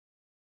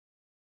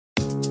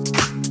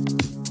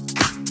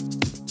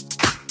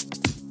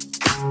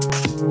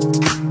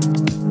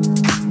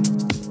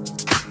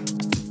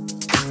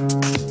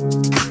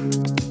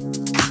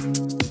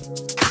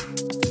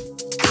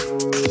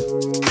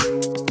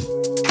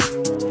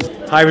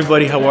Hi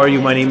everybody, how are you?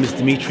 My name is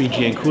Dimitri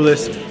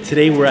Giancoulis.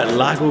 Today we're at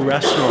Lago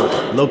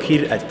Restaurant,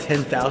 located at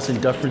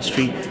 10,000 Dufferin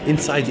Street,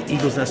 inside the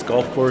Eagles Nest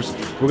Golf Course.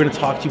 We're going to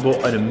talk to you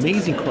about an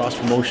amazing cross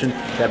promotion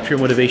that Pure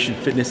Motivation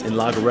Fitness and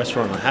Lago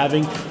Restaurant are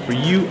having for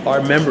you,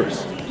 our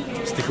members.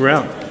 Stick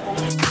around.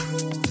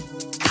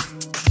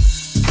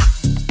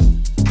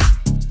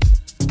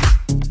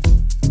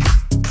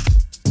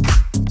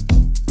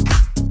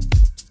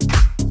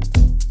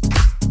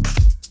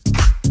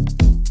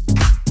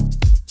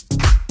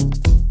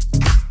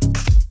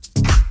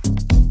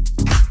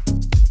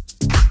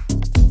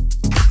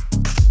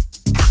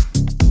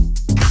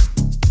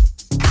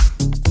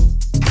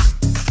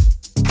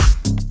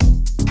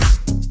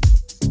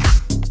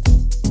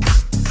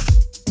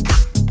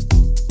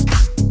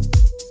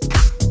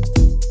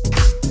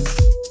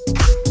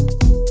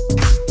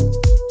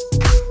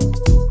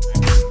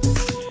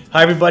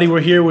 Hi everybody,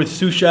 we're here with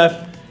sous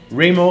chef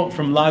Remo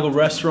from Lago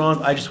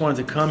Restaurant. I just wanted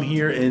to come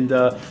here and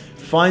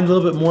find a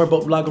little bit more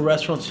about Lago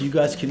Restaurant so you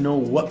guys can know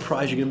what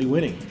prize you're going to be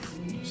winning.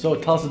 So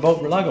tell us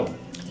about Lago.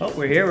 Well,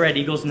 we're here, we're at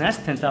Eagles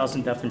Nest,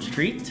 10,000 Dufferin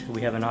Street.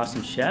 We have an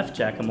awesome chef,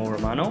 Giacomo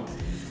Romano.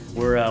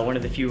 We're one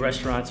of the few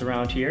restaurants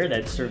around here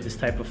that serve this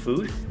type of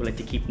food. We like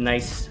to keep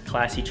nice,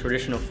 classy,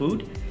 traditional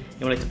food,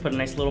 and we like to put a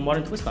nice little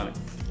modern twist on it.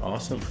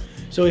 Awesome.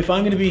 So if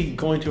I'm going to be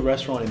going to a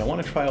restaurant and I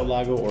want to try out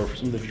Lago, or for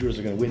some of the viewers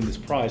are going to win this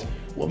prize,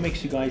 what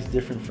makes you guys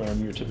different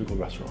from your typical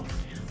restaurant?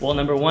 Well,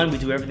 number one, we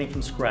do everything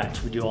from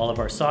scratch. We do all of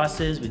our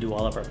sauces, we do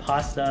all of our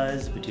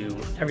pastas, we do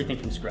everything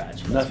from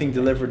scratch. Nothing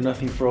delivered,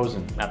 nothing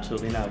frozen?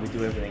 Absolutely not, we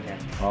do everything here.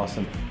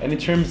 Awesome. And in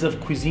terms of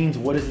cuisines,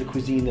 what is the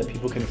cuisine that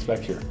people can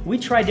expect here? We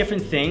try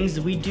different things.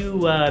 We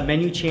do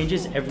menu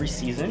changes every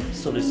season,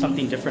 so there's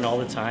something different all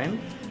the time.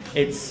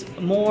 It's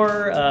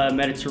more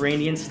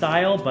Mediterranean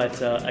style,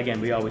 but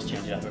again, we always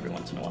change it up every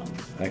once in a while.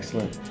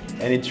 Excellent.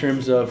 And in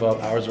terms of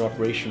hours of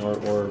operation or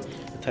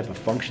the type of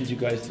functions you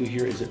guys do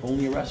here, is it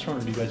only a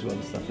restaurant or do you guys do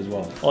other stuff as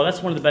well? Oh,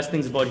 that's one of the best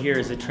things about here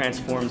is it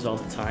transforms all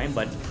the time,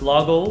 but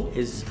Lago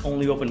is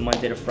only open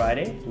Monday to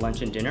Friday,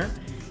 lunch and dinner.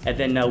 And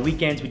then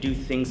weekends we do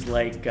things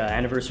like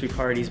anniversary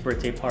parties,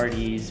 birthday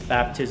parties,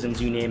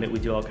 baptisms, you name it, we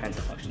do all kinds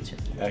of functions here.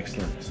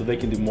 Excellent. So they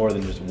can do more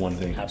than just one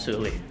thing.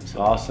 Absolutely.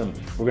 Awesome.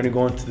 We're going to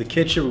go into the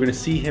kitchen, we're going to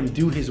see him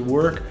do his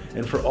work,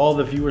 and for all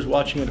the viewers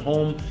watching at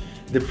home,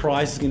 the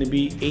prize is going to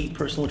be 8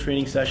 personal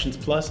training sessions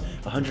plus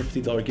a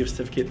 $150 gift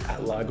certificate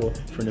at Lago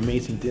for an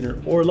amazing dinner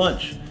or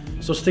lunch.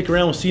 So stick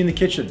around, we'll see you in the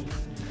kitchen.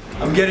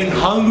 I'm getting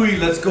hungry,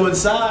 let's go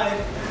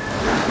inside.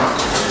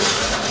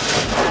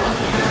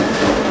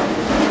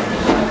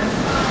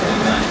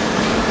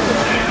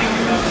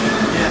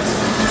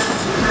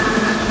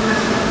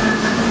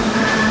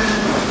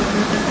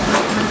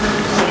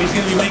 He's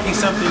going to be making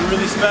something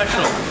really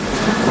special.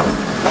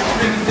 What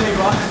we're making today,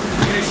 Ross,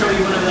 I'm going to show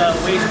you one of the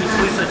ways we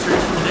twist a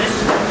traditional dish.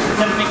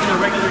 Instead of making a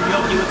regular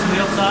gnocchi with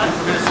tomato sauce,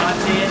 we're going to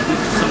saute it with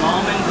some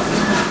almonds and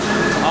some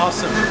spinach.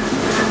 Awesome.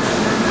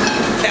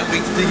 Can't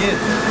wait to dig in.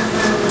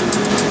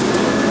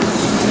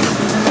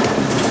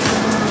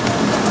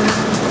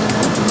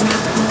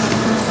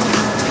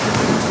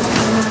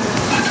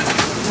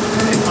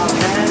 Hot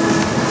pan, a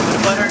bit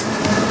of butter,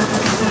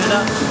 season it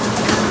up.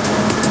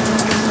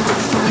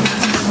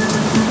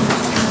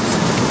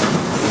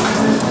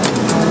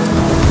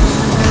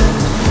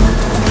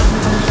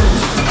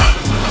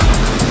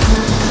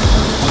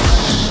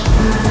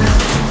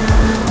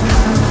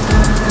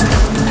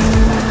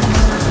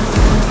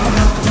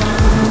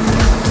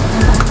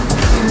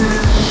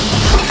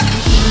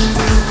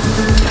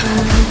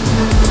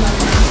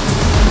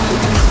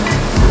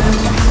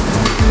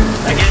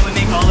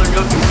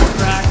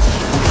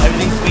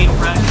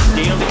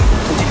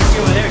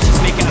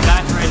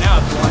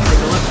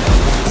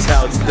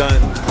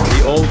 Done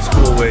the old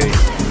school way.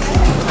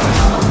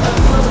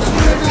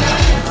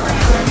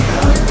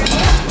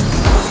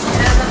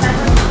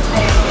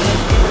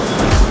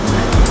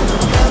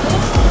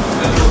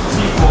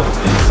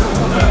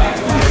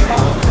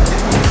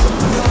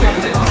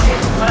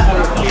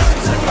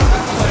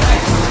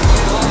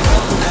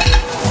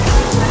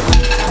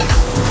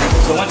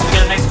 So once we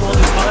get a nice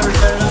golden color, we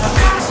turn it off.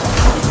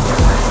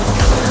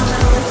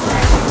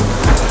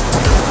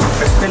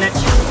 Our spinach.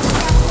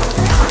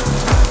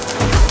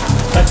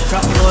 Touch of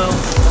truffle oil.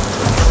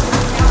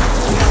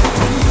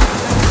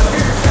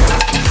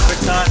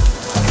 Quick toss.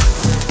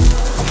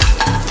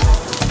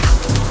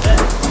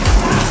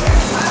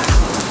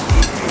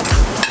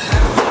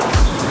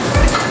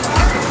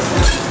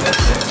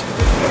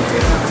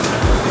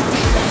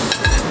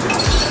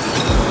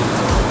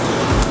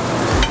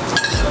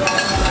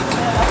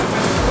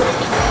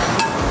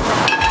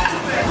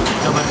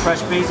 Got my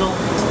fresh basil.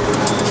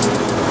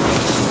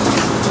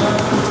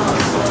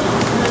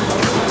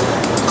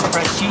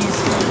 Fresh cheese.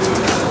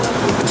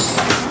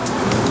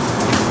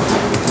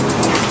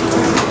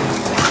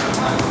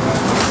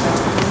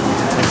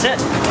 That's it.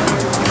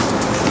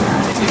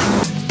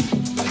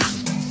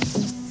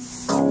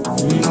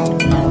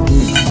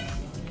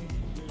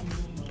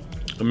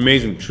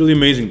 Amazing, truly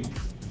amazing.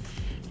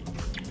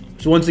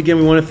 So once again,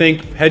 we want to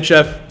thank head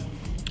chef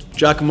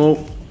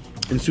Giacomo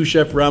and sous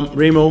chef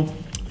Ramo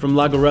from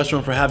Lago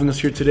Restaurant for having us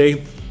here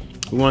today.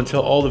 We want to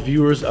tell all the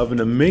viewers of an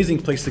amazing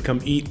place to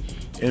come eat,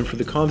 and for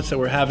the contest that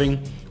we're having,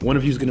 one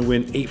of you is going to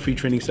win 8 free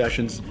training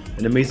sessions,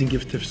 an amazing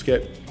gift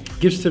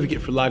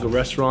certificate for Lago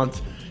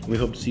Restaurant, and we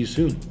hope to see you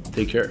soon.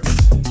 Take care.